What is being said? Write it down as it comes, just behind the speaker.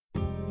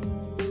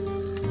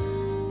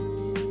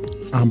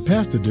I'm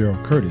Pastor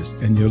Darrell Curtis,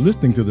 and you're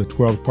listening to the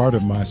 12th part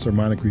of my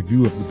sermonic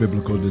review of the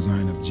biblical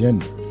design of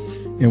gender,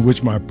 in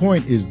which my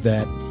point is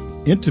that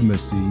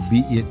intimacy,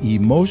 be it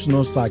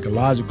emotional,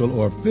 psychological,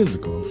 or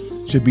physical,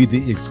 should be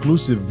the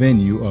exclusive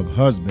venue of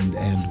husband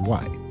and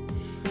wife.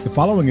 The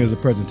following is a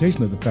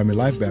presentation of the Family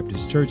Life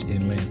Baptist Church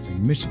in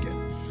Lansing, Michigan.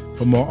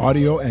 For more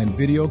audio and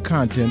video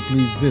content,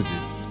 please visit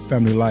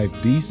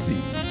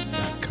FamilyLifeBC.com.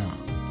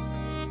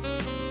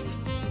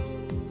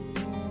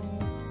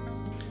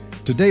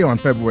 Today on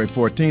February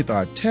 14th,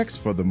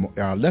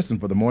 our lesson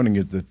for the morning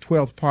is the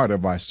 12th part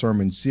of our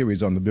sermon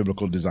series on the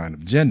biblical design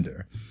of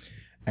gender.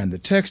 And the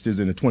text is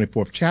in the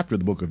 24th chapter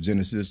of the book of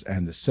Genesis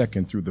and the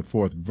 2nd through the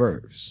 4th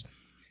verse.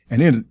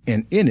 And in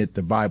it,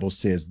 the Bible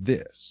says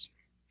this: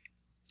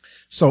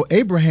 So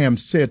Abraham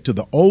said to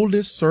the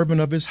oldest servant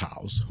of his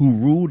house, who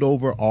ruled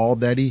over all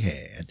that he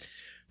had,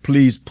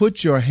 Please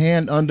put your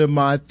hand under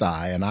my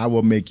thigh, and I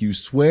will make you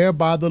swear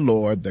by the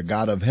Lord, the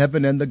God of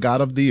heaven and the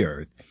God of the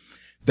earth,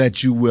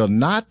 that you will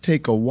not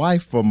take a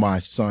wife for my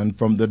son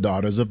from the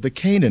daughters of the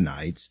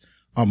Canaanites,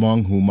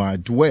 among whom I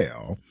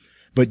dwell,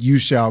 but you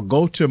shall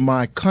go to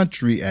my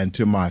country and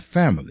to my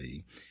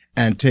family,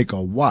 and take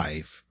a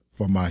wife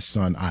for my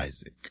son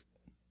Isaac.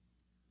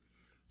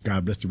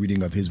 God bless the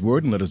reading of his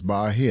word, and let us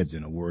bow our heads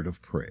in a word of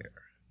prayer.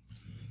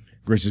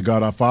 Gracious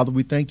God, our Father,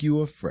 we thank you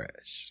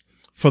afresh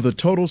for the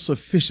total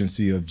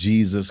sufficiency of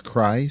Jesus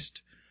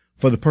Christ,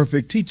 for the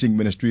perfect teaching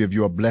ministry of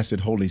your blessed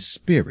Holy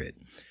Spirit,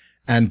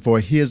 and for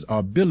his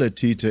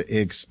ability to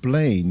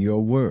explain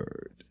your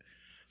word.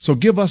 So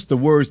give us the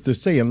words to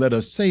say, and let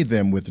us say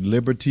them with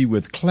liberty,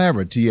 with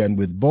clarity, and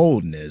with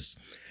boldness,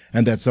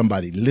 and that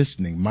somebody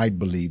listening might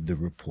believe the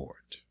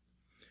report.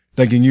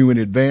 Thanking you in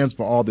advance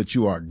for all that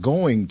you are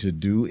going to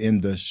do in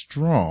the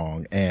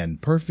strong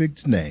and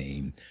perfect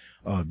name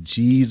of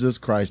Jesus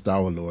Christ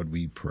our Lord,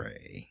 we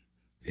pray.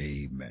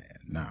 Amen.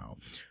 Now,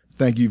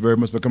 thank you very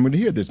much for coming to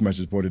hear this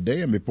message for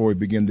today. And before we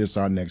begin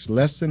our next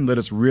lesson, let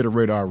us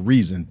reiterate our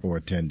reason for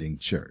attending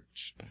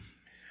church.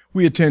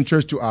 We attend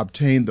church to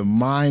obtain the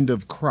mind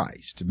of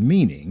Christ,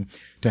 meaning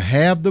to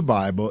have the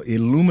Bible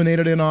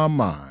illuminated in our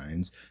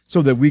minds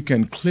so that we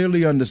can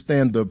clearly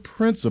understand the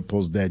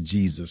principles that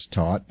Jesus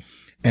taught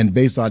and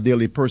base our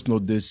daily personal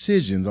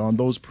decisions on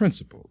those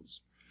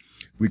principles.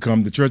 We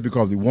come to church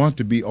because we want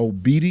to be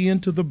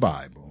obedient to the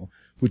Bible,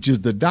 which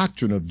is the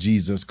doctrine of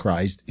Jesus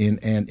Christ, in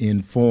an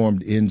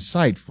informed,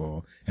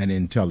 insightful, and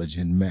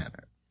intelligent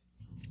manner.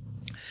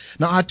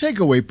 Now, our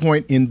takeaway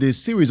point in this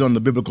series on the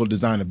biblical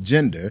design of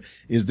gender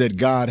is that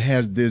God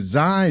has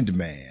designed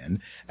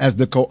man as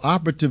the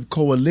cooperative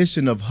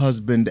coalition of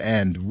husband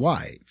and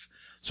wife,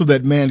 so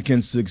that man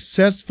can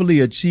successfully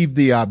achieve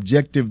the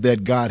objective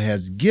that God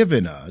has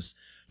given us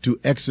to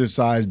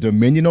exercise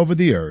dominion over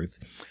the earth,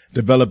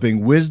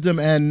 developing wisdom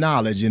and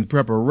knowledge in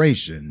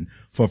preparation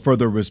for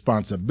further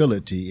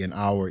responsibility in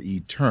our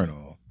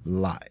eternal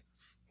life.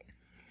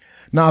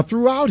 Now,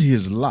 throughout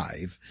his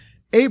life,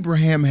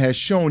 Abraham has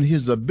shown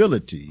his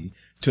ability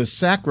to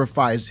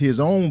sacrifice his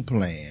own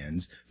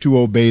plans to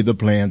obey the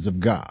plans of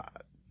God.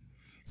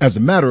 As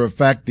a matter of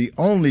fact, the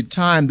only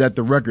time that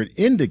the record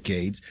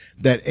indicates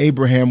that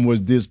Abraham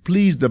was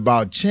displeased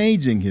about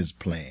changing his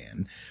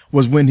plan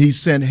was when he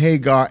sent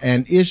Hagar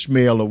and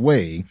Ishmael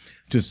away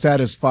to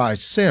satisfy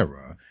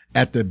Sarah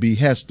at the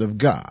behest of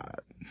God.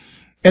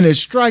 And it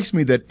strikes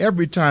me that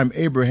every time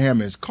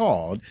Abraham is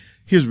called,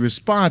 his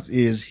response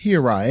is,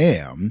 "Here I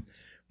am,"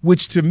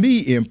 which to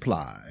me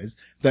implies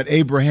that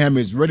Abraham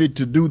is ready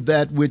to do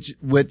that which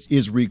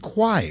is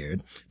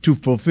required to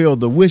fulfill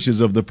the wishes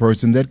of the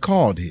person that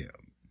called him.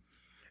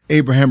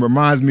 Abraham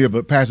reminds me of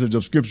a passage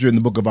of scripture in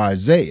the book of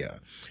Isaiah,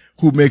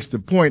 who makes the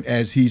point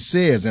as he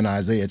says in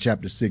Isaiah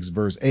chapter 6,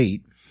 verse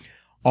 8,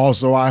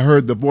 Also I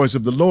heard the voice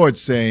of the Lord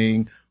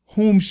saying,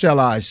 Whom shall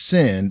I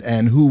send,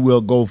 and who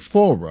will go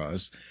for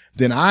us?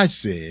 Then I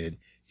said,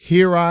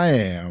 Here I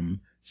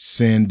am,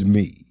 send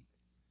me.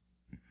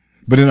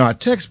 But in our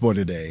text for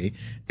today,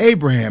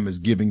 Abraham is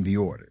giving the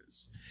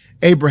orders.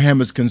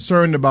 Abraham is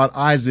concerned about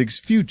Isaac's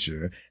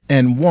future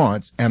and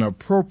wants an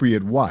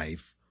appropriate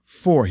wife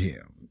for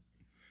him.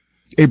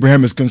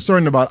 Abraham is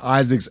concerned about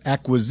Isaac's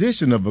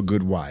acquisition of a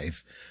good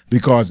wife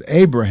because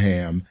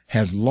Abraham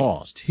has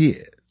lost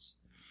his.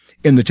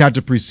 In the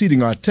chapter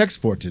preceding our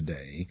text for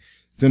today,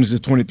 Genesis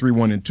 23,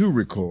 1 and 2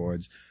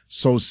 records,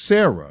 So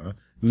Sarah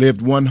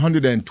lived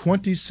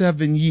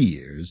 127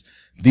 years.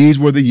 These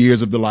were the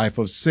years of the life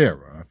of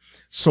Sarah.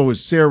 So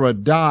Sarah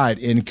died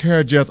in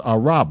Kirjath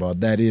Arabah,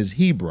 that is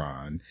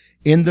Hebron,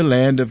 in the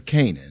land of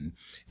Canaan,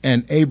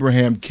 and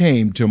Abraham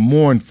came to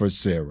mourn for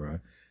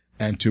Sarah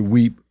and to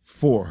weep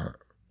for her.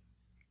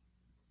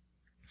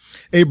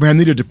 Abraham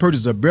needed to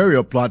purchase a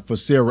burial plot for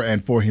Sarah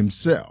and for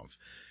himself.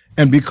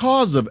 And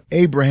because of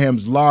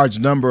Abraham's large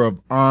number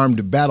of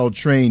armed,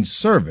 battle-trained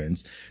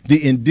servants,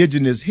 the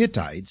indigenous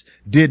Hittites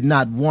did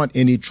not want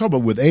any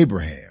trouble with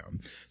Abraham.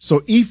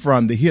 So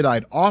Ephron the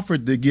Hittite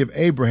offered to give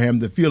Abraham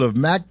the field of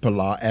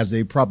Machpelah as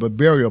a proper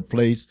burial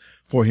place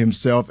for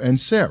himself and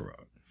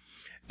Sarah.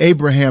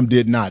 Abraham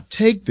did not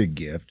take the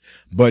gift,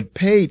 but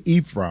paid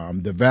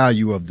Ephron the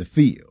value of the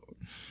field.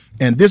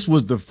 And this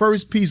was the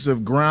first piece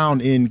of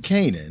ground in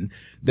Canaan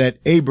that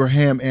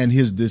Abraham and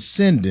his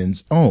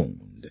descendants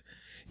owned.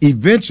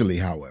 Eventually,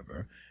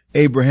 however,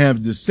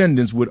 Abraham's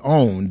descendants would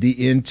own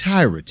the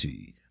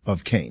entirety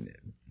of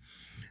Canaan.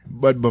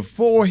 But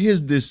before his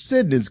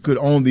descendants could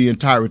own the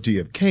entirety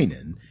of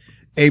Canaan,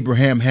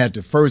 Abraham had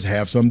to first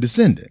have some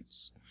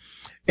descendants.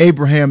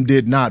 Abraham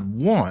did not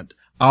want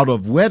out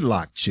of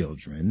wedlock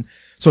children,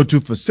 so to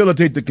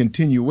facilitate the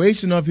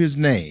continuation of his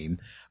name,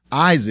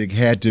 Isaac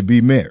had to be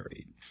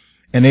married.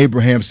 And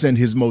Abraham sent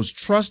his most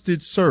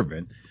trusted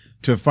servant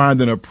to find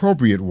an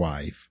appropriate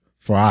wife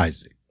for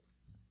Isaac.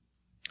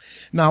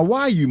 Now,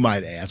 why, you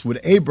might ask, would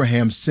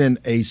Abraham send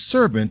a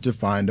servant to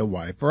find a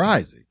wife for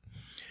Isaac?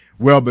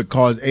 Well,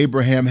 because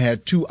Abraham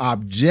had two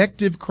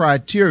objective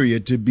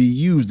criteria to be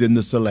used in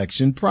the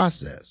selection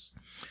process.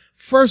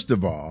 First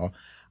of all,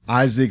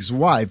 Isaac's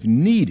wife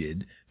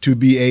needed to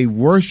be a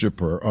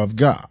worshiper of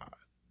God.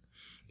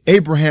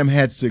 Abraham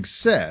had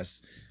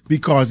success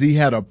because he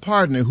had a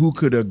partner who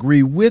could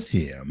agree with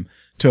him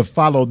to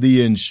follow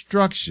the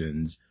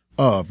instructions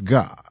of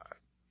God.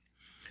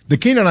 The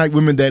Canaanite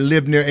women that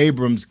lived near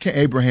Abraham's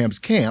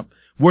camp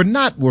were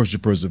not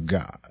worshipers of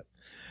God.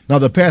 Now,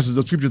 the passage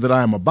of scripture that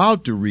I am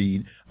about to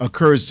read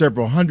occurs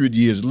several hundred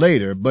years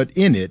later, but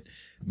in it,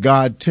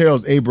 God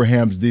tells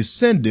Abraham's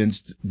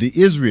descendants, the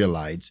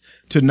Israelites,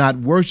 to not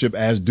worship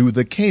as do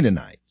the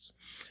Canaanites.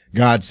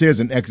 God says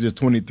in Exodus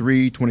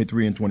 23,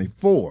 and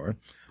 24,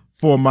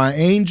 "For my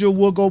angel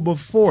will go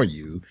before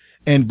you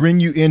and bring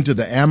you into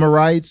the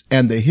Amorites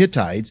and the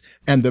Hittites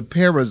and the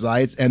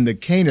Perizzites and the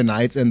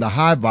Canaanites and the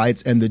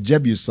Hivites and the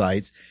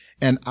Jebusites,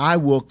 and I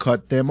will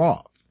cut them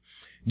off.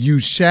 You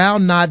shall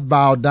not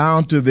bow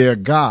down to their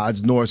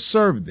gods, nor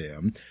serve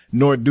them,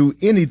 nor do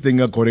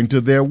anything according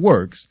to their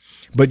works,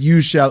 but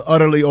you shall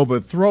utterly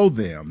overthrow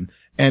them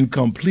and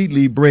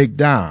completely break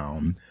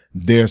down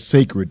their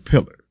sacred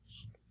pillars."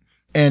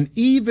 And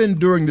even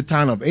during the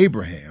time of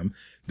Abraham,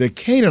 the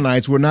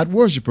Canaanites were not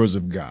worshipers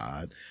of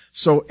God,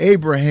 so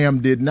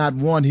Abraham did not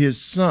want his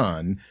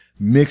son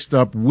mixed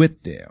up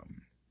with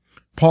them.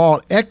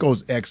 Paul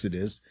echoes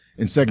Exodus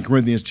in 2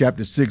 Corinthians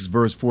chapter 6,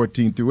 verse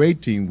 14 through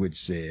 18, which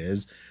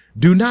says,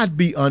 "Do not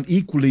be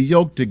unequally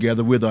yoked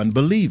together with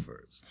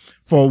unbelievers.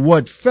 For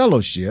what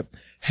fellowship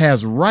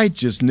has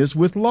righteousness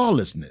with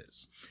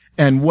lawlessness?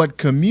 And what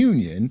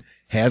communion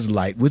has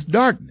light with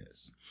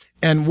darkness?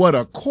 And what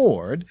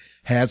accord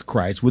has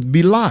Christ with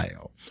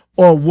Belial?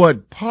 Or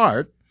what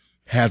part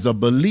has a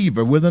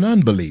believer with an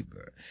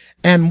unbeliever?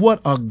 And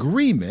what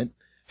agreement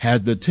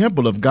has the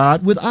temple of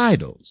God with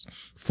idols?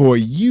 For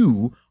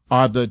you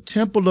are the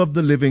temple of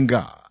the living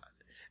God.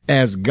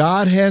 As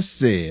God has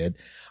said,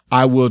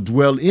 I will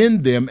dwell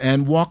in them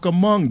and walk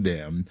among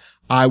them.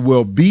 I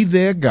will be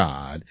their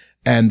God,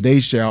 and they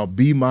shall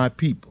be my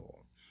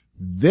people.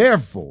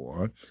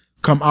 Therefore,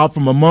 come out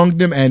from among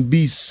them and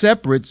be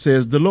separate,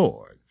 says the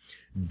Lord.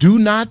 Do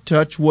not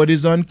touch what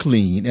is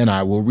unclean, and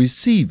I will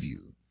receive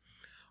you.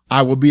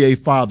 I will be a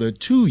father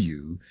to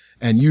you,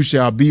 and you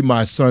shall be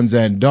my sons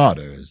and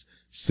daughters,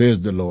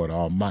 says the Lord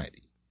Almighty.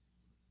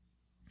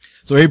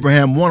 So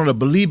Abraham wanted a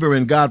believer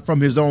in God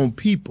from his own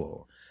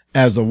people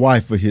as a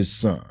wife for his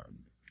son.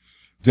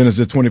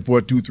 Genesis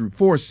 24, 2 through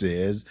 4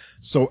 says,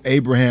 "So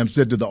Abraham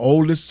said to the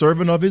oldest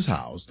servant of his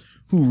house,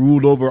 who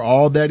ruled over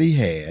all that he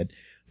had,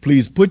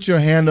 Please put your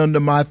hand under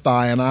my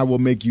thigh, and I will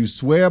make you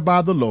swear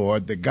by the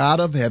Lord, the God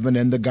of heaven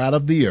and the God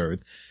of the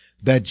earth,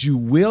 that you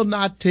will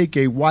not take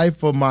a wife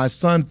for my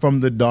son from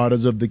the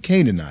daughters of the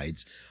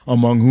Canaanites,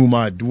 among whom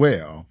I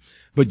dwell,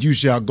 but you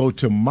shall go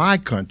to my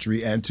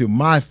country and to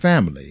my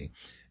family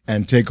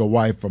and take a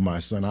wife for my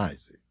son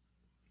Isaac."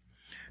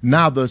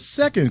 Now, the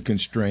second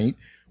constraint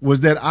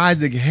was that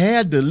Isaac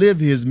had to live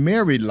his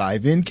married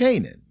life in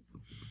Canaan.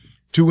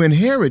 To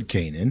inherit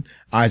Canaan,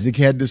 Isaac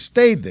had to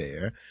stay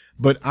there,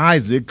 but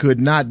Isaac could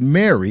not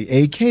marry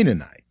a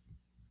Canaanite.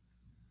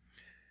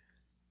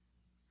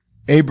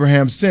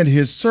 Abraham sent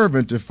his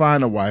servant to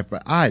find a wife for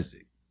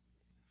Isaac.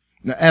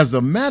 Now, as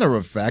a matter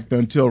of fact,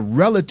 until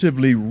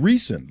relatively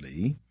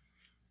recently,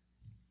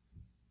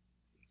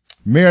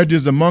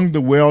 marriages among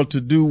the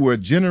well-to-do were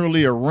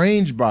generally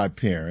arranged by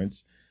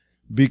parents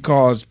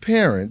because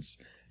parents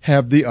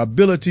have the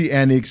ability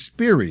and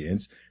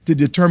experience to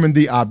determine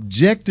the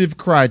objective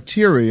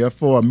criteria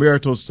for a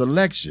marital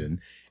selection,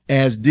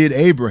 as did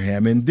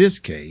Abraham in this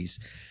case,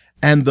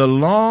 and the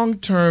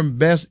long-term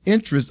best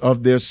interest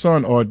of their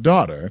son or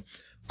daughter,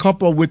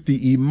 coupled with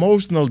the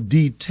emotional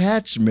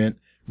detachment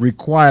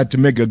required to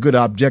make a good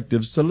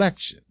objective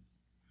selection.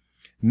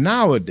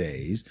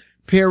 Nowadays,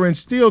 parents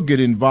still get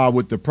involved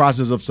with the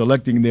process of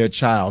selecting their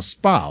child's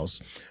spouse,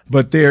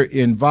 but their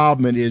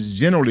involvement is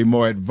generally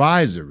more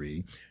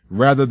advisory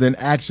rather than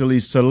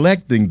actually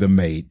selecting the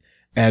mate,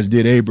 as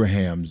did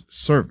Abraham's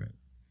servant.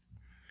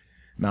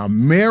 Now,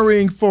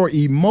 marrying for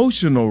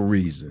emotional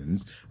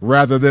reasons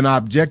rather than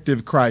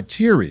objective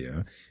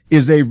criteria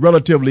is a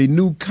relatively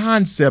new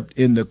concept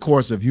in the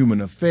course of human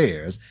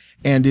affairs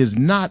and is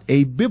not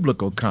a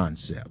biblical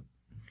concept.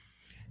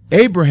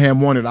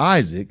 Abraham wanted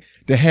Isaac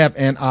to have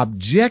an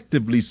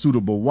objectively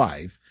suitable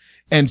wife,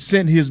 and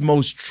sent his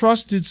most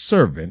trusted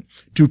servant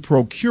to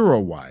procure a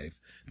wife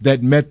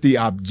that met the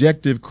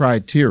objective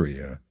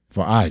criteria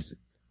for Isaac.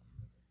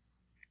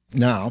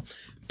 Now,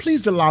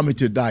 please allow me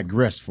to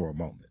digress for a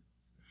moment.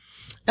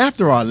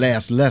 After our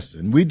last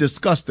lesson, we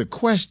discussed the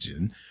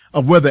question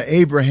of whether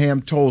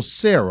Abraham told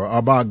Sarah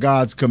about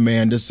God's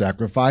command to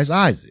sacrifice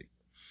Isaac.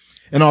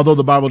 And although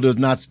the Bible does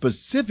not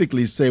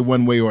specifically say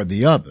one way or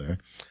the other,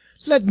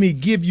 let me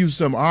give you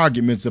some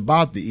arguments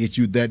about the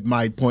issue that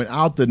might point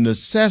out the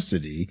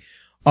necessity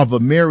of a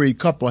married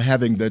couple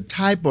having the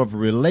type of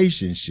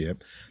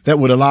relationship that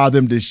would allow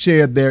them to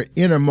share their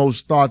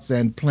innermost thoughts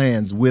and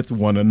plans with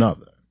one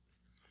another.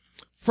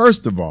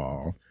 First of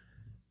all,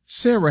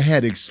 Sarah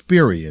had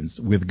experience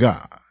with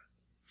God.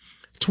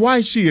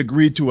 Twice she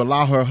agreed to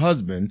allow her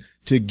husband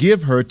to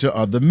give her to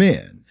other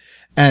men,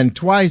 and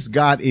twice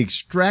God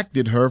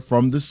extracted her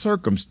from the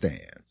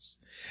circumstance.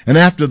 And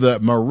after the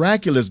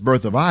miraculous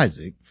birth of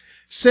Isaac,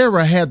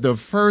 Sarah had the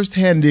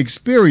first-hand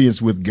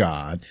experience with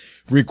God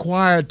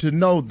required to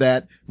know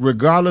that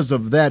regardless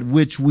of that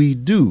which we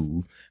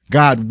do,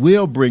 God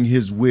will bring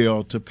his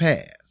will to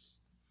pass.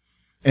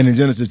 And in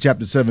Genesis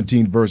chapter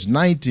 17, verse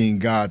 19,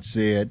 God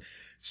said,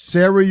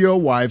 Sarah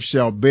your wife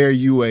shall bear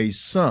you a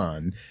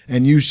son,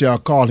 and you shall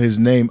call his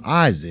name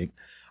Isaac.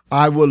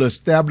 I will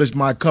establish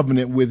my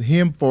covenant with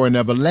him for an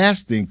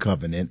everlasting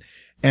covenant,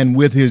 and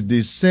with his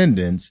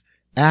descendants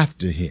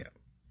after him.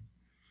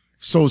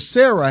 So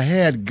Sarah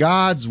had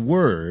God's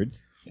word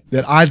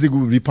that Isaac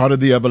would be part of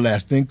the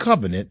everlasting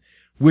covenant,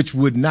 which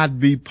would not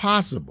be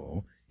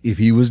possible if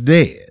he was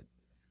dead.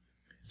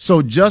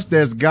 So just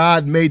as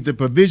God made the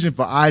provision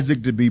for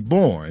Isaac to be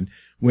born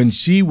when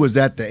she was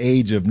at the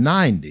age of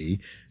 90,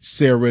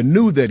 Sarah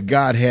knew that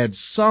God had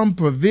some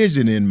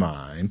provision in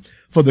mind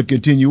for the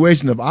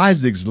continuation of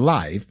Isaac's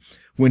life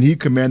when he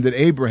commanded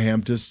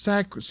Abraham to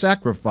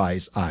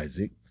sacrifice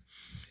Isaac.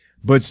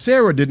 But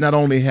Sarah did not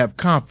only have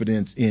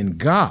confidence in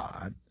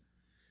God,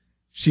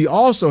 she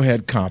also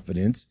had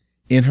confidence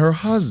in her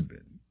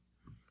husband.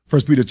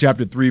 1 Peter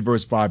chapter 3,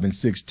 verse 5 and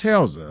 6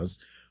 tells us,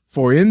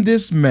 for in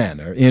this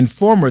manner, in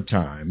former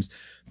times,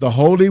 the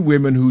holy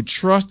women who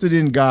trusted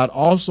in God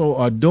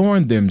also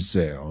adorned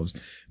themselves,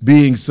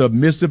 being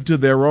submissive to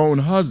their own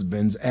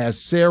husbands,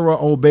 as Sarah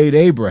obeyed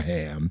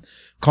Abraham,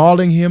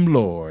 calling him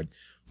Lord,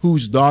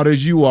 whose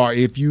daughters you are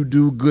if you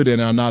do good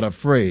and are not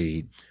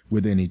afraid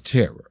with any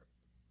terror.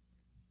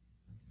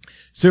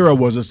 Sarah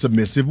was a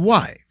submissive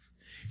wife.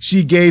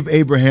 She gave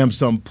Abraham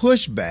some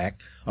pushback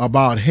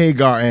about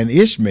Hagar and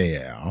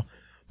Ishmael,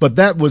 but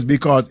that was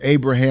because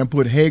Abraham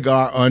put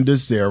Hagar under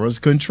Sarah's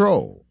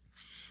control.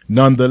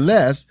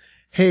 Nonetheless,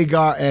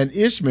 Hagar and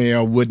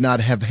Ishmael would not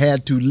have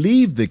had to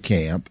leave the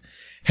camp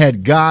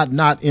had God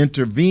not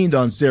intervened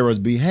on Sarah's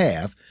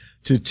behalf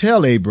to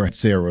tell Abraham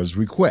Sarah's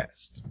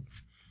request.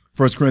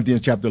 1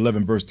 Corinthians chapter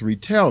 11, verse 3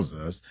 tells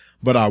us,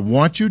 but I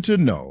want you to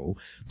know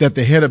that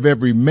the head of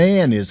every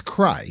man is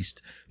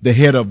Christ, the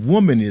head of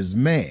woman is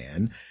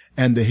man,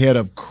 and the head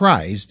of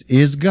Christ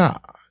is God.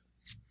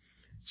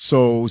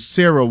 So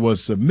Sarah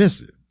was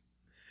submissive.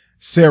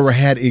 Sarah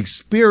had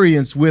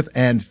experience with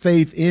and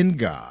faith in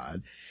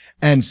God,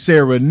 and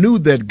Sarah knew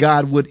that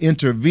God would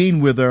intervene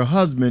with her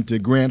husband to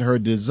grant her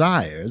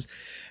desires,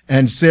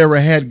 and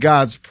Sarah had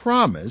God's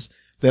promise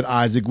that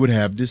Isaac would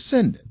have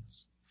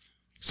descendants.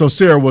 So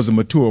Sarah was a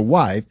mature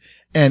wife,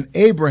 and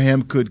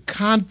Abraham could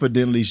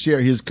confidently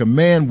share his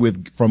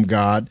command from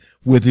God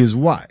with his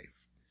wife.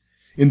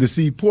 In the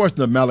C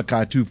portion of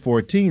Malachi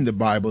 2:14, the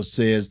Bible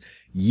says,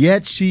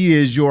 yet she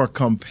is your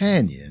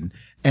companion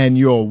and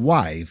your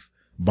wife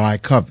by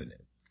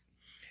covenant.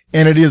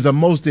 And it is a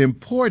most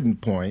important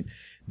point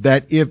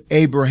that if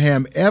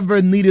Abraham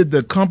ever needed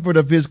the comfort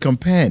of his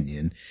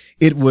companion,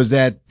 it was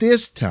at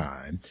this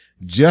time,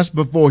 just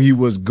before he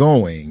was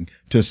going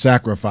to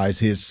sacrifice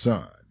his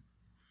son.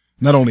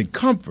 Not only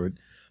comfort,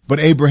 but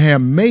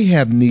Abraham may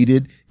have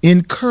needed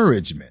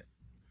encouragement.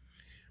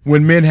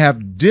 When men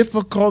have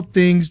difficult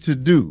things to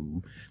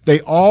do, they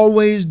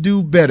always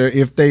do better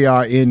if they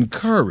are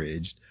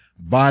encouraged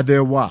by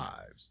their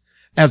wives.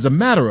 As a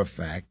matter of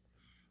fact,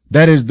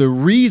 that is the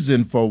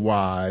reason for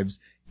wives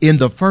in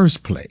the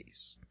first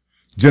place.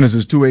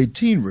 Genesis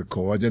 2:18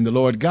 records, and the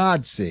Lord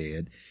God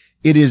said,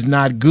 it is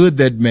not good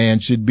that man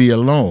should be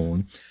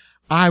alone.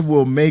 I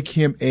will make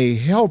him a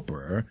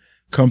helper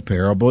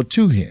comparable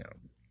to him.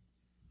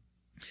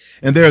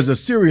 And there's a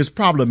serious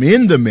problem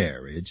in the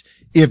marriage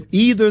if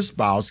either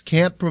spouse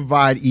can't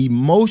provide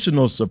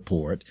emotional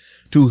support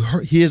to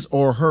his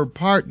or her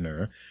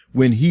partner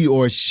when he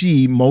or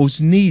she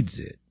most needs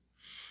it.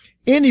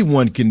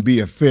 Anyone can be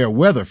a fair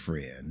weather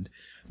friend,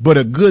 but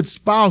a good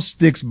spouse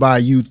sticks by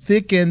you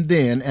thick and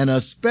thin, and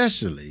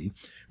especially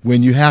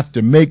when you have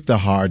to make the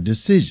hard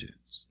decisions.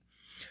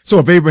 So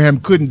if Abraham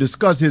couldn't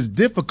discuss his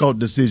difficult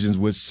decisions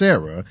with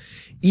Sarah,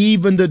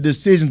 even the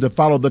decision to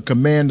follow the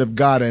command of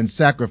God and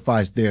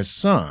sacrifice their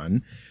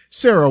son,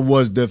 Sarah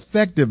was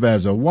defective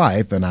as a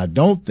wife, and I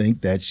don't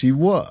think that she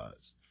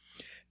was.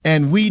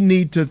 And we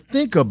need to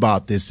think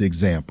about this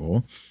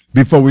example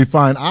before we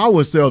find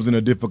ourselves in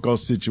a difficult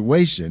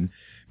situation,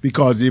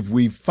 because if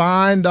we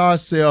find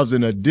ourselves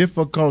in a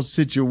difficult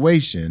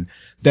situation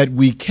that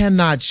we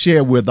cannot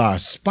share with our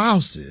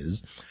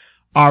spouses,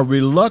 our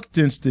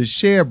reluctance to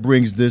share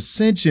brings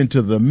dissension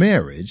to the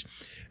marriage,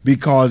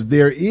 because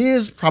there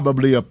is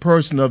probably a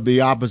person of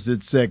the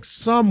opposite sex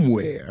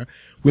somewhere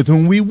with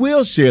whom we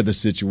will share the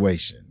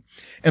situation.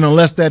 And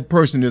unless that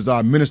person is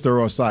our minister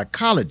or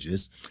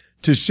psychologist,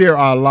 to share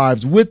our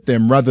lives with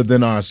them rather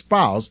than our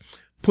spouse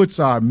puts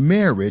our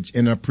marriage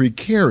in a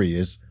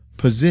precarious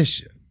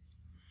position.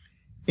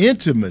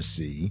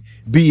 Intimacy,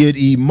 be it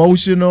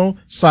emotional,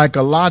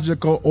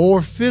 psychological,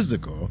 or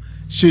physical,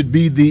 should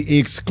be the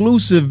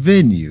exclusive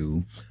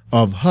venue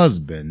of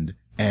husband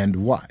and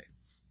wife.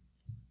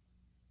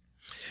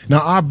 Now,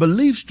 our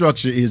belief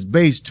structure is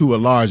based to a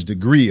large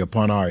degree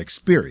upon our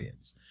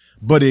experience,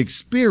 but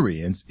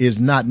experience is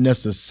not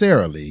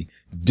necessarily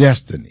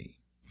destiny.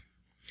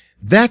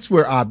 That's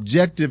where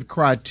objective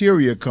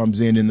criteria comes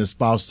in the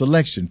spouse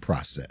selection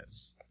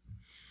process.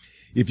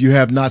 If you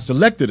have not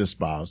selected a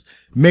spouse,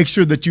 make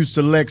sure that you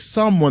select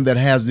someone that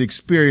has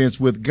experience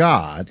with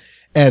God,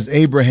 as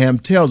Abraham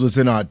tells us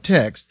in our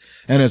text,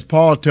 and as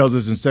Paul tells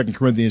us in 2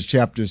 Corinthians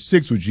chapter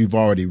 6, which you've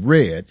already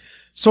read,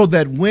 so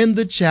that when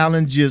the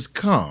challenges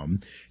come,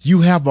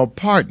 you have a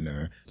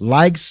partner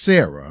like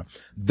Sarah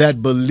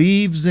that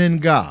believes in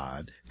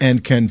God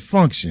and can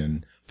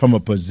function from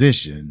a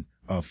position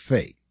of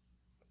faith.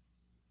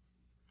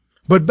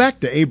 But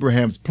back to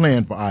Abraham's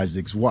plan for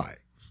Isaac's wife.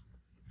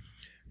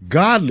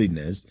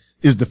 Godliness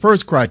is the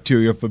first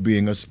criteria for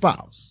being a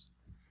spouse.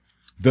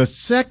 The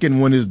second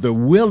one is the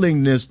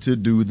willingness to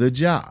do the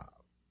job.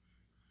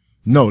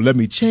 No, let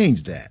me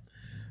change that.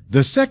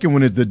 The second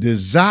one is the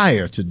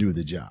desire to do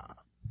the job.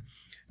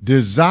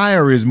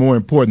 Desire is more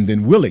important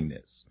than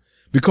willingness,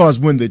 because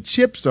when the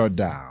chips are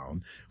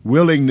down,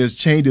 willingness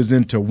changes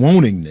into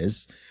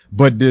wantingness,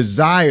 but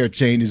desire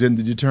changes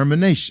into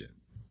determination.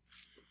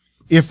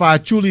 If I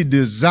truly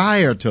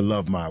desire to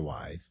love my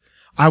wife,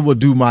 I will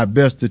do my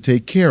best to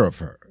take care of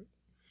her.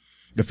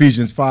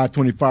 Ephesians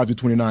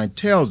 5:25-29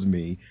 tells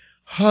me,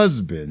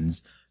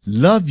 husbands,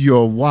 love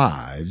your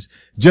wives,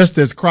 just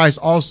as Christ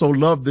also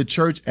loved the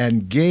church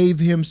and gave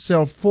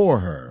himself for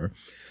her,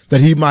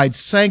 that he might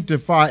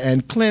sanctify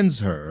and cleanse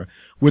her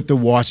with the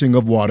washing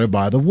of water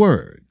by the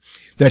word,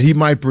 that he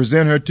might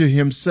present her to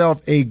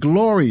himself a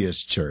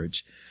glorious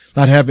church,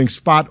 not having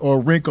spot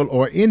or wrinkle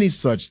or any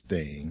such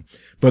thing,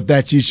 but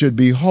that she should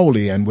be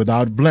holy and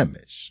without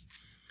blemish.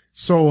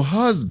 So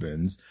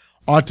husbands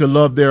ought to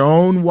love their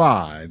own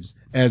wives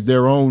as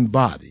their own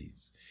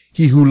bodies.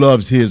 He who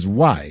loves his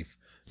wife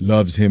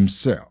loves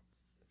himself.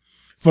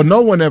 For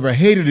no one ever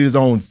hated his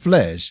own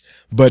flesh,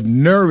 but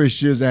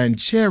nourishes and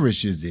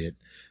cherishes it,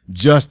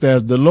 just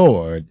as the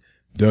Lord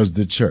does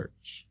the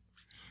church.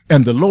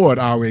 And the Lord,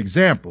 our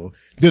example,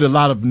 did a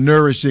lot of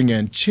nourishing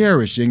and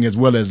cherishing as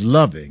well as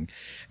loving,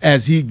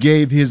 as he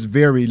gave his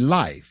very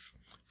life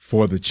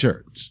for the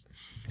church.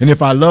 And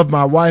if I love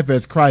my wife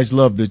as Christ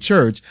loved the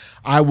church,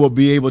 I will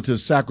be able to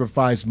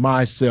sacrifice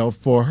myself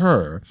for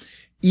her,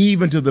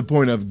 even to the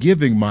point of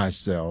giving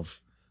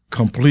myself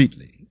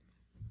completely.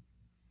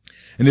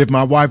 And if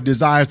my wife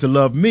desires to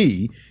love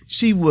me,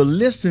 she will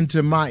listen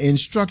to my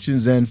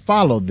instructions and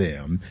follow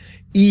them,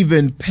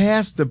 even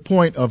past the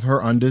point of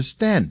her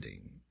understanding.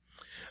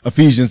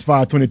 Ephesians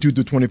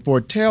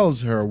 5:22-24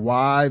 tells her,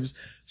 wives,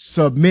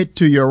 submit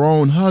to your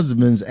own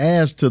husbands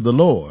as to the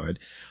Lord,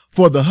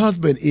 for the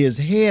husband is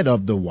head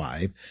of the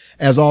wife,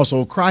 as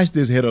also Christ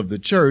is head of the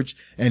church,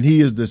 and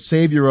he is the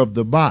Savior of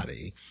the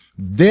body.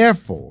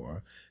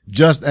 Therefore,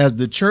 just as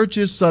the church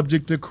is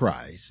subject to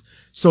Christ,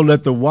 so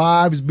let the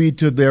wives be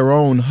to their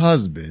own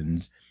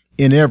husbands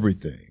in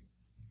everything.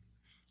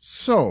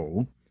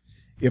 So,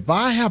 if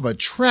I have a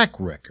track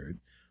record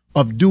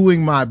of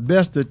doing my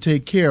best to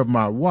take care of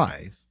my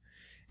wife,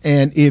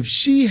 and if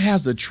she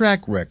has a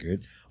track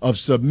record of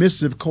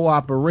submissive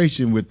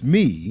cooperation with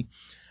me,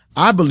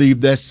 I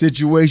believe that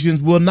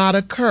situations will not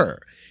occur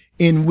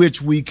in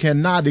which we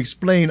cannot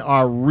explain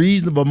our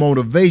reasonable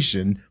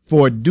motivation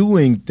for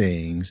doing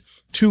things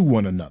to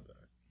one another.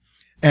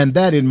 And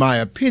that, in my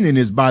opinion,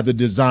 is by the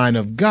design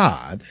of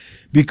God,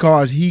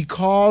 because he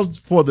calls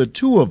for the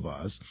two of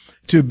us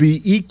to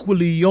be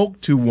equally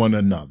yoked to one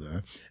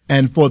another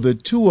and for the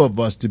two of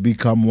us to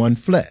become one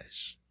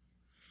flesh.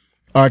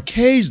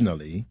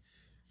 Occasionally,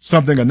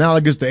 something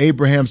analogous to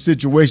Abraham's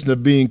situation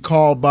of being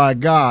called by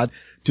God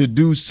to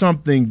do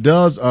something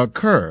does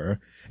occur,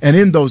 and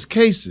in those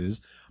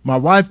cases, my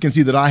wife can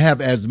see that I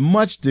have as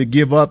much to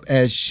give up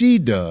as she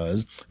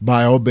does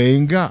by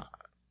obeying God.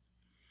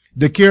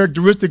 The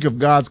characteristic of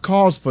God's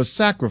cause for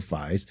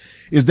sacrifice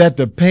is that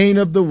the pain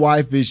of the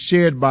wife is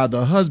shared by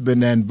the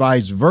husband and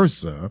vice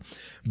versa,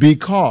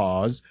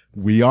 because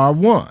we are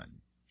one.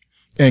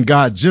 And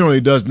God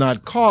generally does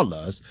not call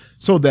us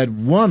so that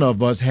one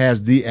of us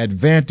has the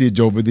advantage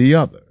over the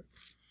other.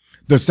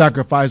 The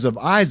sacrifice of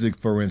Isaac,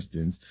 for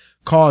instance,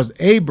 caused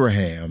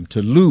Abraham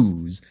to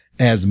lose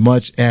as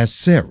much as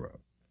Sarah.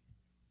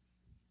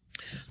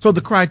 So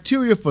the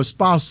criteria for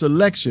spouse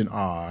selection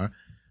are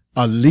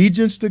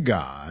allegiance to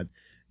God,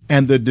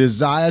 and the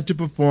desire to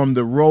perform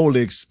the role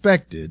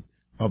expected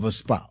of a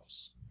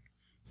spouse.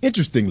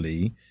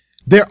 Interestingly,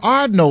 there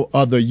are no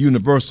other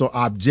universal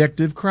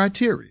objective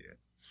criteria.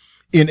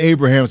 In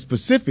Abraham's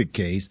specific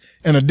case,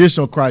 an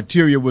additional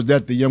criteria was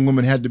that the young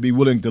woman had to be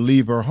willing to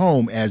leave her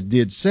home, as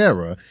did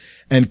Sarah,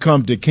 and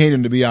come to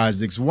Canaan to be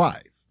Isaac's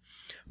wife.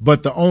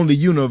 But the only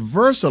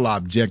universal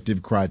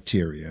objective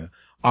criteria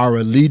are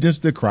allegiance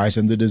to Christ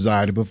and the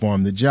desire to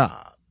perform the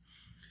job.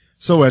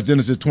 So as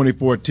Genesis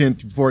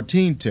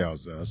 24:10-14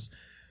 tells us,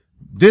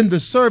 then the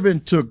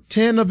servant took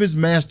 10 of his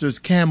master's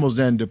camels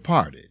and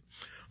departed,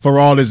 for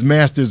all his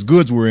master's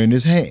goods were in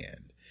his hand.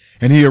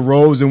 And he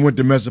arose and went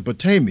to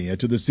Mesopotamia,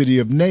 to the city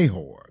of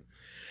Nahor.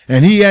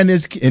 And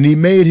he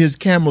made his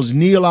camels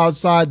kneel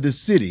outside the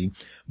city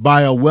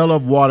by a well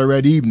of water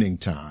at evening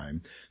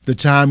time, the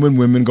time when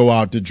women go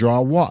out to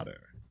draw water.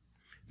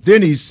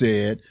 Then he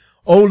said,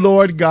 O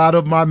Lord God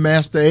of my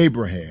master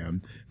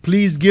Abraham,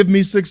 please give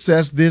me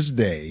success this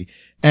day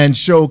and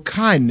show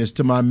kindness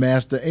to my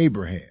master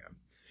Abraham.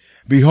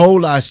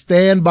 Behold, I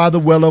stand by the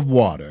well of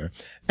water,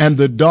 and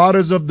the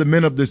daughters of the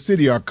men of the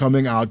city are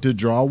coming out to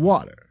draw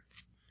water.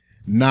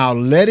 Now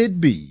let it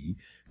be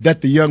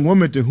that the young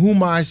woman to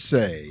whom I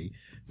say,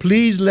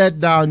 please let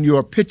down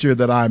your pitcher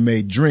that I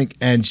may drink,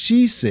 and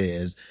she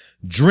says,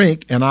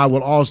 drink, and I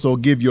will also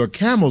give your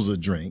camels a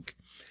drink,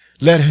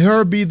 let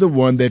her be the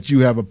one that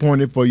you have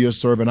appointed for your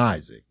servant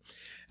Isaac.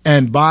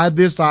 And by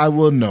this I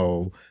will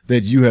know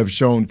that you have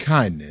shown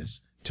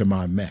kindness to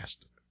my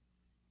master.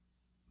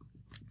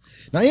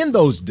 Now in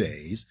those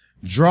days,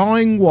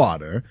 drawing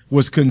water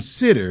was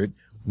considered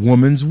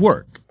woman's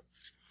work.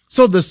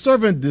 So the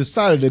servant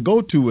decided to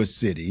go to a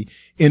city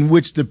in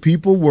which the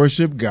people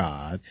worship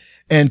God,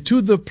 and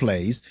to the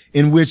place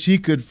in which he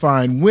could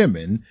find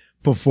women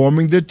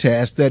performing the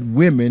task that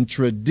women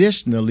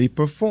traditionally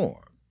perform.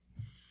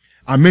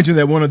 I mentioned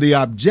that one of the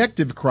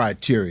objective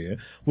criteria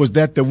was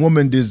that the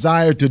woman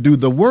desired to do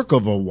the work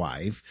of a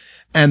wife,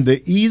 and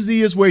the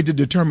easiest way to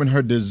determine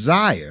her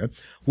desire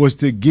was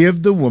to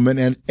give the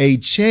woman a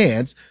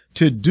chance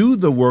to do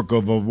the work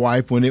of a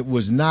wife when it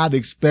was not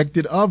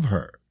expected of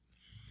her.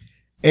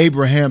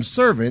 Abraham's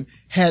servant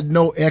had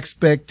no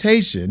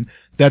expectation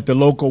that the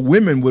local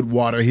women would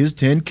water his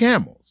 10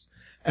 camels.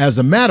 As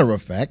a matter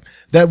of fact,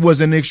 that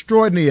was an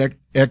extraordinary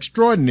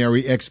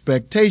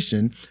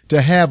expectation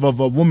to have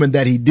of a woman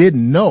that he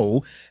didn't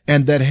know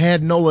and that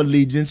had no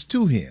allegiance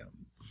to him.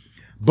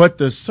 But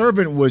the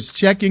servant was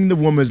checking the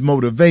woman's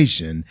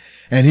motivation,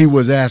 and he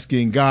was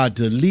asking God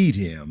to lead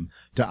him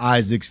to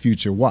Isaac's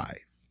future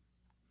wife.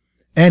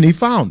 And he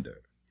found her.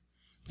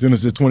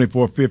 Genesis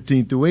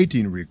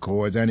 24:15-18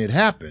 records, and it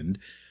happened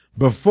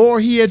before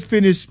he had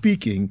finished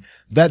speaking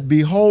that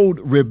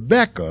behold,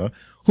 Rebekah,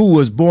 who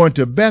was born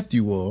to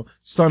Bethuel,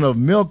 son of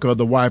Milcah,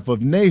 the wife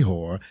of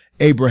Nahor,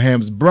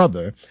 Abraham's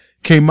brother,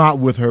 came out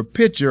with her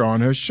pitcher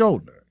on her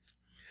shoulder.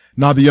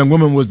 Now the young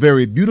woman was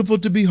very beautiful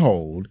to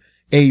behold,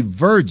 a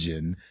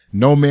virgin,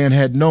 no man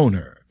had known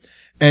her.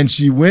 And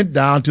she went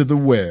down to the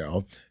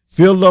well,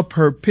 filled up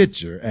her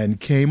pitcher, and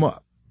came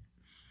up.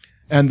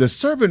 And the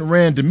servant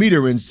ran to meet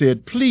her and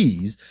said,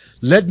 please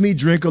let me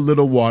drink a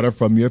little water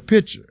from your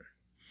pitcher.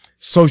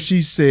 So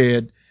she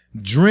said,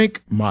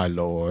 drink, my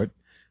lord.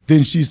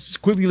 Then she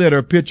quickly let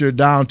her pitcher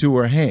down to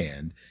her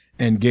hand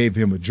and gave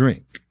him a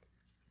drink.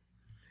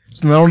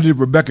 So not only did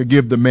Rebekah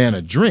give the man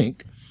a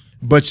drink,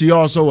 but she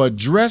also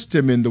addressed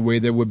him in the way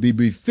that would be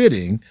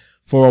befitting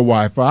for a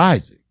wife for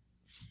Isaac.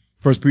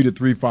 1 Peter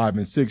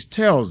 3:5-6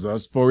 tells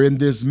us, for in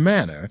this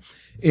manner,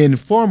 in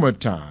former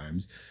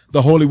times,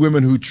 the holy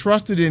women who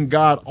trusted in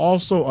God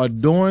also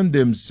adorned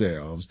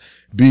themselves,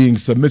 being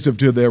submissive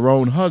to their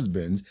own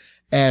husbands,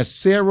 as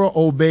Sarah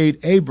obeyed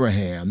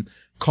Abraham,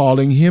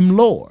 calling him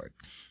Lord,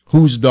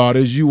 whose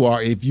daughters you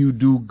are if you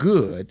do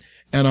good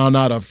and are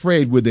not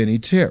afraid with any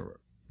terror.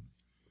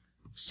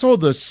 So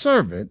the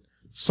servant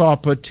saw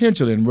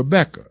potential in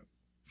Rebekah.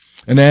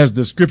 And as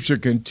the scripture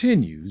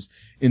continues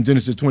in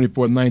Genesis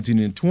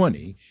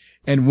 24:19-20,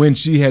 and when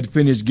she had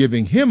finished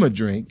giving him a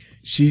drink,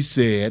 she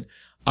said,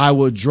 I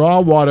will draw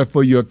water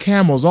for your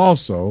camels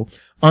also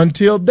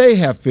until they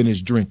have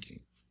finished drinking.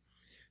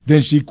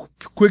 Then she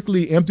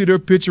quickly emptied her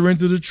pitcher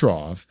into the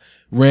trough,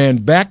 ran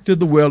back to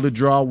the well to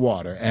draw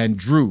water, and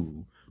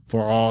drew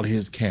for all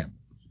his camels.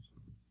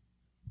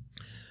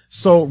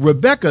 So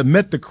Rebekah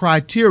met the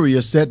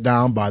criteria set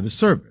down by the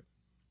servant.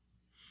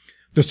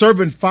 The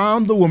servant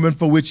found the woman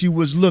for which he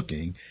was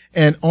looking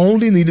and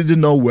only needed to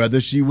know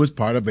whether she was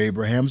part of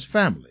Abraham's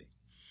family.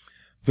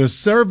 The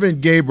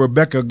servant gave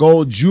Rebekah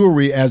gold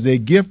jewelry as a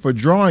gift for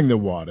drawing the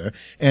water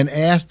and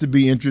asked to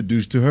be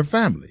introduced to her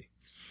family.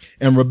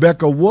 And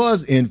Rebekah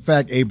was, in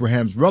fact,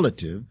 Abraham's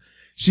relative.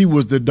 She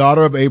was the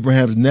daughter of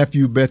Abraham's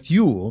nephew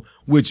Bethuel,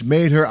 which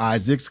made her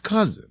Isaac's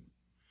cousin.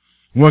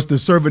 Once the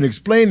servant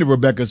explained to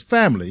Rebekah's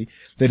family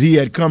that he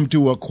had come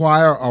to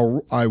acquire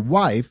a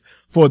wife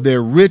for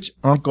their rich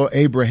uncle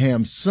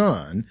Abraham's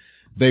son,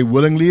 they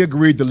willingly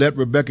agreed to let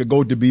Rebekah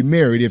go to be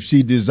married if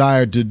she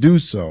desired to do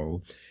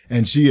so,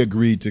 and she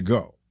agreed to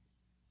go.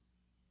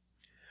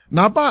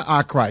 Now, by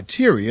our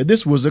criteria,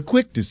 this was a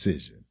quick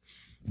decision,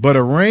 but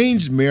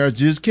arranged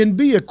marriages can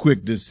be a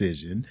quick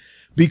decision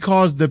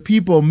because the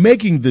people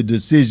making the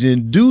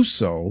decision do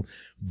so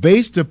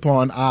based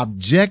upon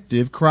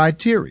objective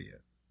criteria.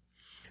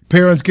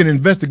 Parents can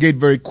investigate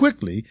very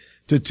quickly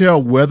to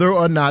tell whether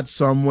or not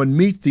someone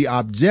meets the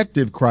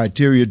objective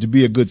criteria to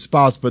be a good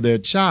spouse for their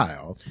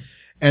child.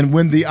 And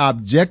when the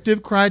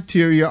objective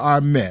criteria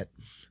are met,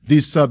 the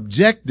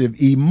subjective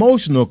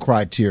emotional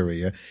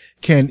criteria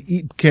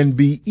can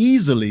be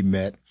easily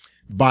met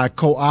by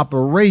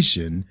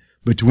cooperation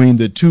between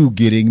the two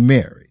getting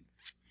married.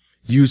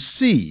 You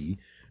see,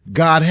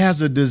 God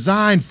has a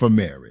design for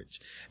marriage,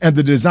 and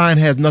the design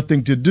has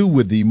nothing to do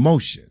with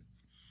emotion.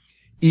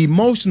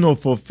 Emotional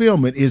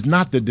fulfillment is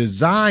not the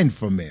design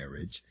for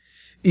marriage.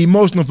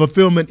 Emotional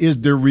fulfillment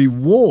is the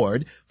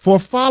reward for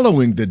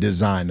following the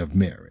design of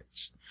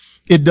marriage.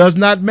 It does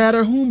not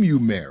matter whom you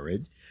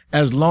married,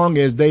 as long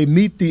as they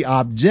meet the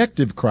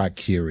objective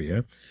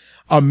criteria.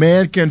 A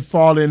man can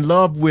fall in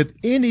love with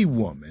any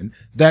woman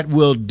that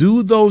will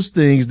do those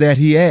things that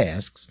he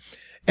asks,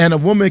 and a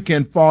woman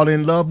can fall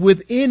in love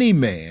with any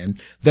man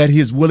that he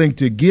is willing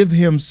to give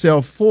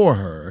himself for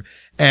her,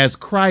 as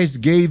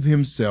Christ gave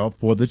himself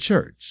for the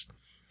church.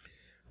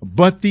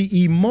 But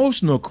the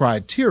emotional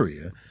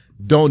criteria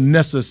don't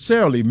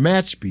necessarily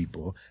match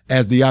people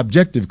as the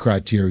objective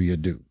criteria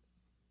do.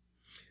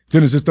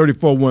 Genesis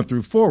 34,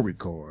 1-4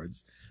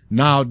 records,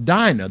 "Now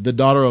Dinah, the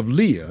daughter of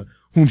Leah,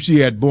 whom she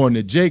had borne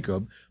to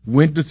Jacob,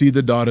 went to see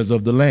the daughters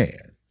of the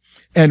land.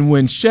 And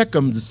when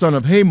Shechem, the son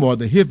of Hamor,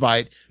 the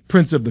Hivite,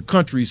 prince of the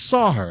country,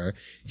 saw her,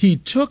 he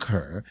took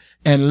her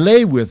and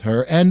lay with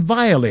her and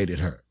violated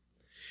her.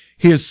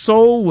 His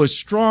soul was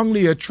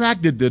strongly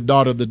attracted to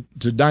Dinah,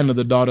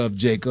 the daughter of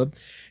Jacob,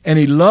 and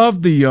he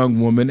loved the young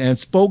woman and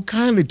spoke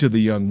kindly to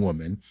the young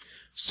woman.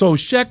 So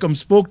Shechem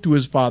spoke to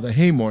his father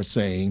Hamor,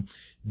 saying,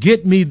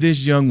 'Get me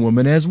this young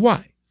woman as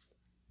wife.'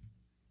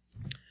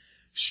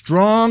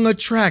 Strong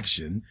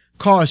attraction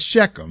caused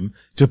Shechem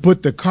to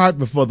put the cart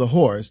before the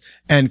horse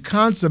and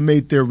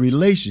consummate their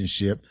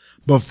relationship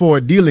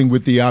before dealing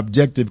with the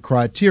objective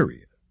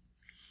criteria.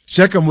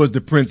 Shechem was the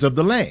prince of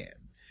the land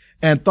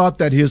and thought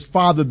that his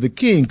father, the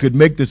king, could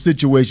make the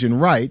situation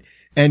right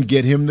and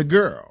get him the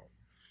girl.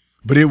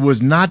 But it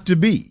was not to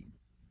be.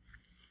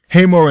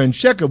 Hamor and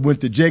Shechem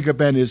went to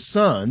Jacob and his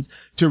sons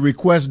to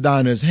request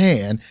Dinah's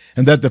hand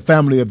and that the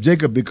family of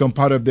Jacob become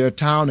part of their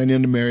town and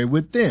intermarry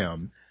with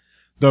them.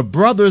 The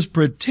brothers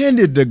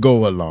pretended to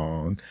go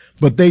along,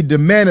 but they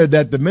demanded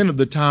that the men of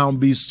the town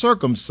be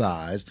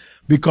circumcised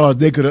before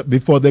they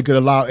could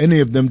allow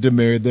any of them to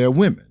marry their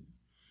women.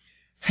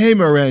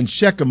 Hamor and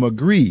Shechem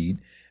agreed,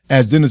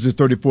 as Genesis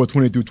 34,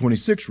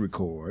 20-26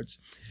 records,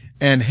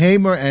 and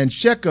Hamor and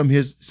Shechem,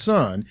 his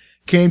son,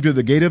 came to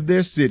the gate of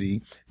their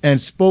city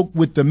and spoke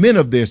with the men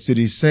of their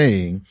city,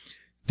 saying,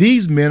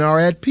 'These men are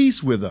at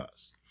peace with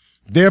us.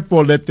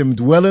 Therefore let them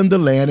dwell in the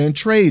land and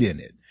trade in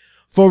it.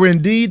 For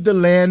indeed the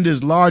land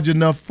is large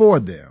enough for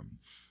them.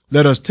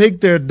 Let us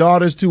take their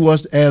daughters to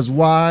us as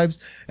wives,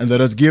 and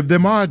let us give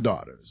them our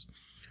daughters.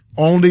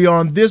 Only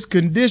on this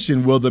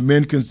condition will the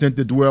men consent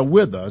to dwell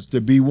with us,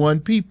 to be one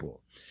people,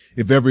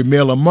 if every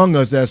male among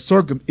us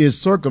is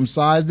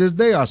circumcised as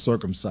they are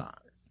circumcised.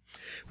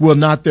 Will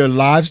not their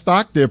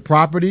livestock, their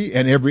property,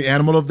 and every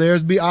animal of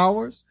theirs be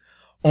ours?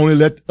 Only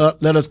let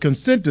us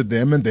consent to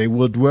them, and they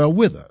will dwell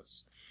with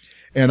us.'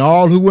 And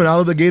all who went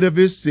out of the gate of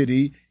his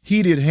city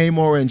heeded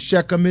Hamor and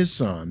Shechem his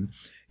son.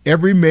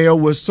 Every male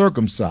was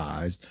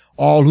circumcised,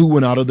 all who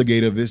went out of the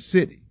gate of his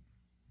city.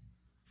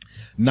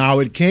 Now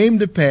it came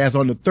to pass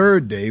on the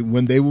third day,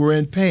 when they were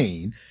in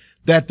pain,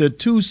 that the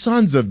two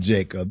sons of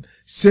Jacob,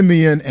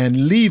 Simeon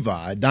and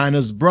Levi,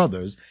 Dinah's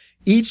brothers,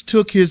 each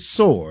took his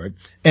sword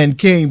and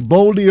came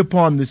boldly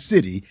upon the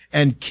city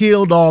and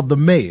killed all the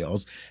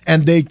males.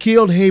 And they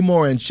killed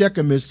Hamor and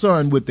Shechem his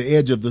son with the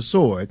edge of the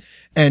sword,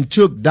 and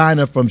took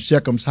Dinah from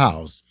Shechem's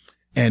house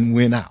and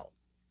went out."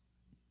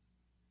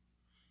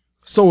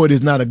 So it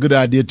is not a good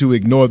idea to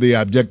ignore the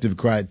objective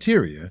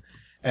criteria,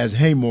 as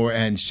Hamor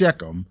and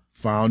Shechem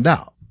found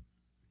out.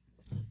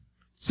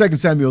 2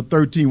 Samuel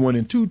 13,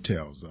 1-2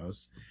 tells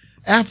us,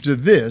 "After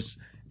this,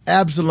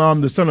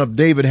 Absalom, the son of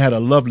David, had a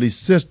lovely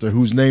sister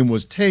whose name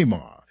was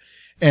Tamar,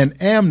 and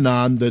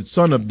Amnon, the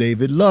son of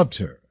David, loved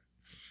her.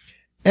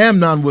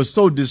 Amnon was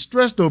so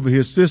distressed over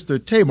his sister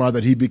Tamar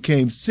that he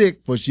became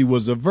sick, for she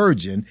was a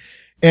virgin,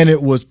 and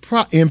it was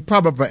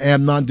improper for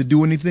Amnon to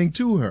do anything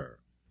to her."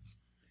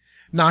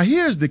 Now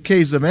here's the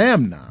case of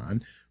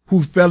Amnon,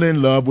 who fell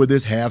in love with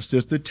his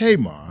half-sister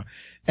Tamar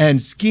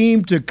and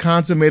schemed to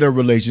consummate a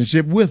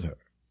relationship with her.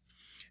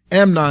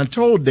 Amnon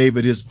told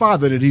David, his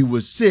father, that he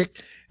was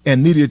sick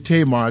and needed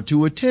Tamar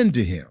to attend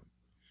to him.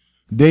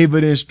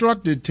 David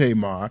instructed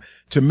Tamar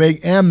to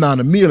make Amnon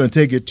a meal and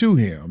take it to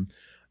him.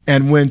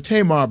 And when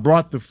Tamar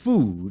brought the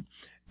food,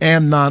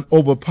 Amnon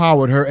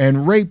overpowered her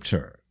and raped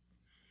her.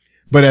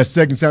 But as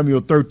 2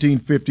 Samuel 13,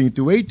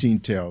 15-18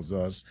 tells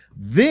us,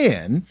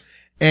 then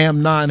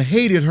Amnon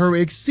hated her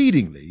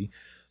exceedingly,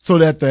 so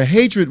that the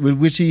hatred with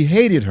which he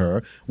hated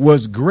her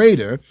was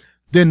greater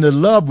than the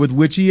love with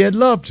which he had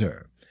loved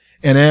her.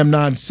 And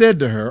Amnon said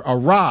to her,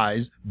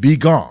 Arise, be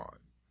gone.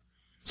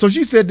 So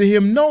she said to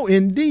him, No,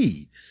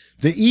 indeed.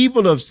 The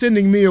evil of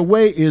sending me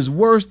away is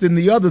worse than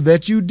the other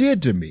that you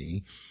did to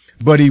me.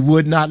 But he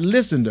would not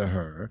listen to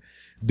her.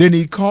 Then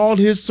he called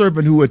his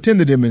servant who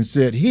attended him and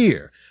said,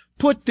 Here,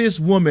 put this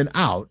woman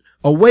out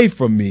away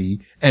from me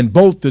and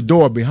bolt the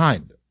door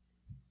behind her.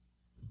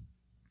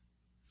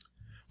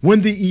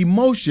 When the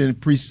emotion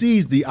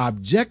precedes the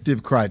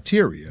objective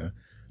criteria,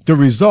 the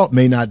result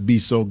may not be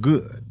so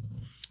good.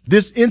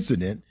 This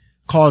incident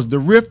caused a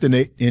rift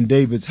in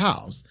David's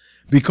house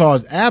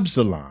because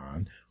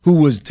Absalom,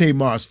 who was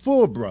Tamar's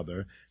full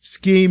brother,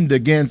 schemed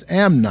against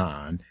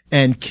Amnon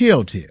and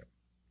killed him.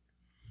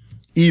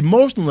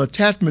 Emotional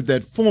attachment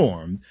that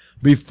formed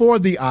before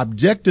the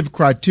objective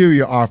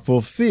criteria are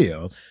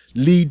fulfilled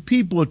lead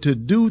people to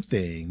do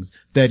things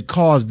that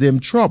cause them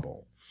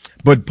trouble.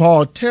 But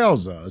Paul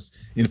tells us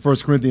in 1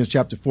 Corinthians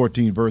chapter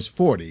 14, verse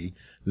 40,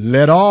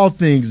 let all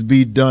things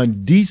be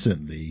done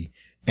decently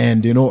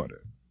and in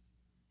order.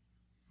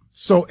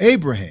 So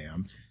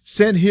Abraham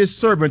sent his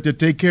servant to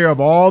take care of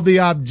all the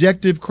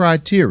objective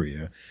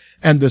criteria,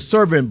 and the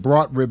servant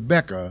brought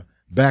Rebekah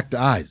back to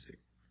Isaac.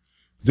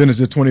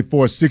 Genesis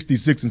 24,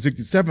 66 and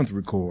 67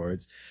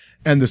 records,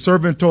 and the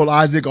servant told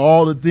Isaac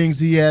all the things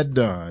he had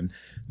done.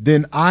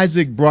 Then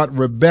Isaac brought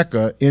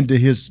Rebekah into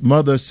his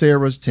mother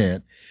Sarah's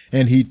tent,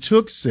 and he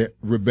took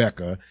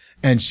Rebekah,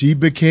 and she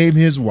became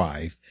his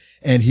wife,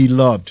 and he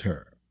loved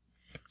her.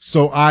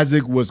 So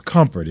Isaac was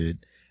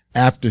comforted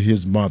after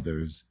his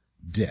mother's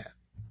death.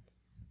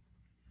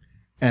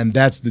 And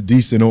that's the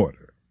decent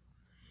order.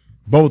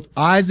 Both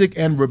Isaac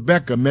and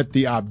Rebekah met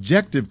the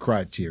objective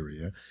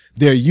criteria.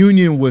 Their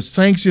union was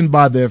sanctioned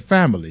by their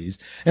families,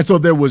 and so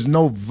there was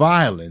no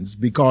violence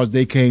because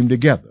they came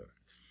together.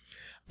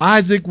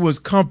 Isaac was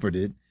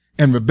comforted,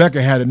 and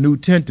Rebekah had a new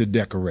tent to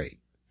decorate.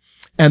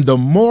 And the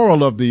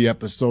moral of the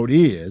episode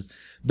is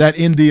that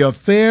in the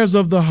affairs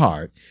of the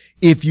heart,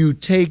 if you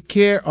take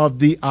care of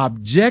the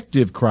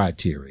objective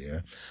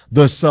criteria,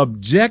 the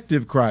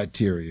subjective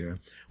criteria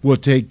will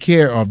take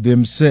care of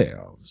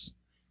themselves.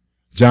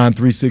 John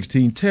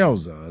 3:16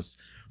 tells us,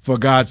 For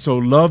God so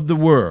loved the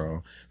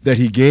world that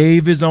he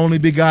gave his only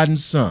begotten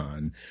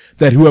Son,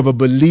 that whoever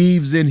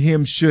believes in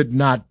him should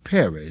not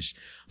perish,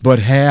 but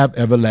have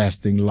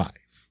everlasting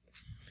life.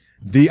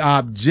 The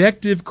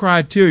objective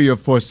criteria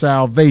for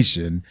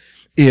salvation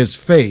is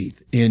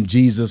faith in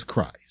Jesus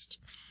Christ.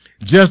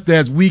 Just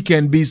as we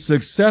can be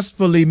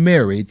successfully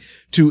married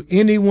to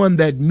anyone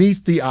that meets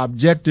the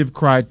objective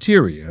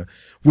criteria,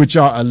 which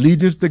are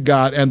allegiance to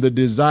God and the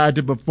desire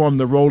to perform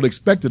the role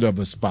expected of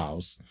a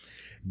spouse,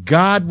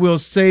 God will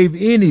save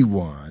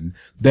anyone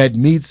that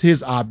meets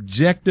his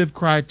objective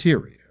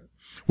criteria,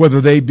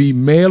 whether they be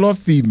male or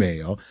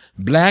female,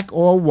 black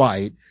or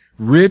white,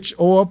 rich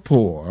or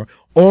poor,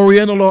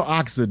 Oriental or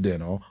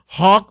Occidental,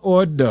 hawk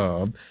or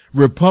dove,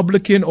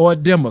 Republican or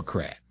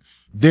Democrat.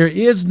 There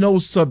is no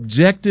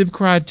subjective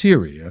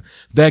criteria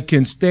that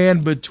can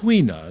stand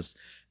between us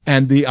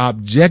and the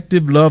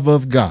objective love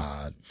of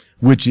God,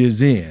 which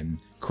is in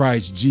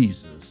Christ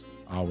Jesus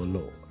our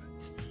Lord.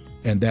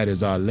 And that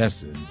is our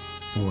lesson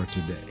for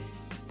today.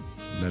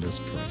 Let us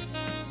pray.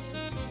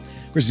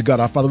 Gracious God,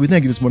 our Father, we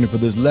thank you this morning for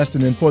this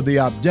lesson and for the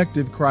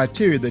objective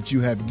criteria that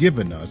you have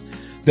given us,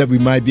 that we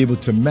might be able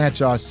to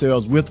match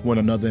ourselves with one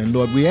another. And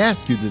Lord, we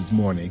ask you this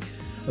morning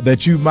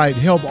that you might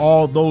help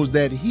all those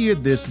that hear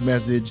this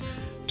message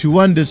to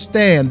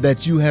understand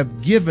that you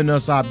have given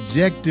us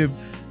objective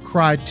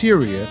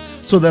criteria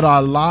so that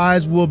our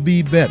lives will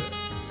be better,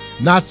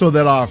 not so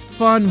that our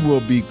fun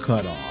will be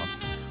cut off,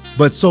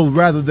 but so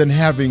rather than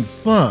having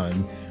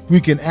fun,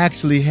 we can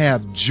actually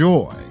have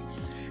joy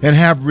and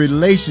have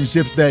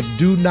relationships that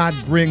do not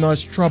bring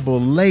us trouble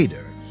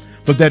later,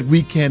 but that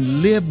we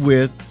can live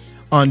with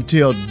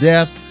until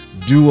death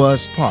do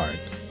us part,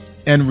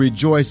 and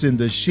rejoice in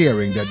the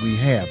sharing that we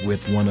have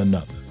with one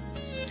another.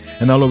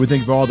 And now, Lord, we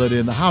thank you for all that are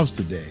in the house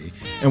today,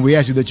 and we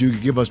ask you that you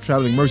give us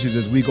traveling mercies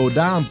as we go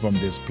down from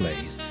this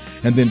place,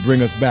 and then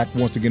bring us back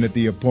once again at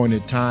the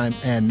appointed time.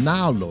 And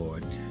now,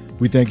 Lord,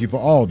 we thank you for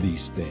all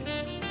these things.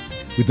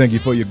 We thank you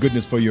for your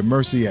goodness, for your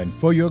mercy, and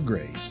for your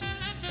grace.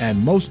 And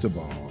most of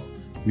all,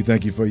 we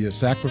thank you for your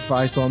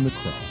sacrifice on the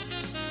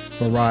cross,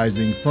 for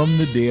rising from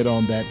the dead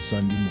on that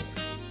Sunday morning.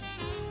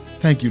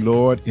 Thank you,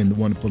 Lord. In the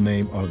wonderful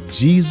name of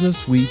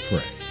Jesus, we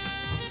pray.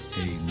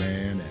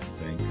 Amen, and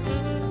thank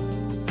God.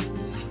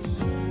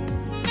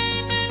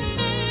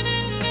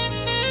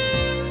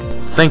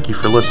 Thank you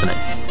for listening.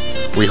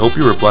 We hope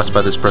you were blessed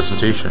by this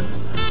presentation.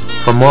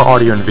 For more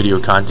audio and video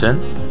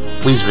content,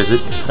 please visit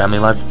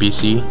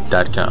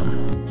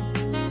FamilyLifeBC.com.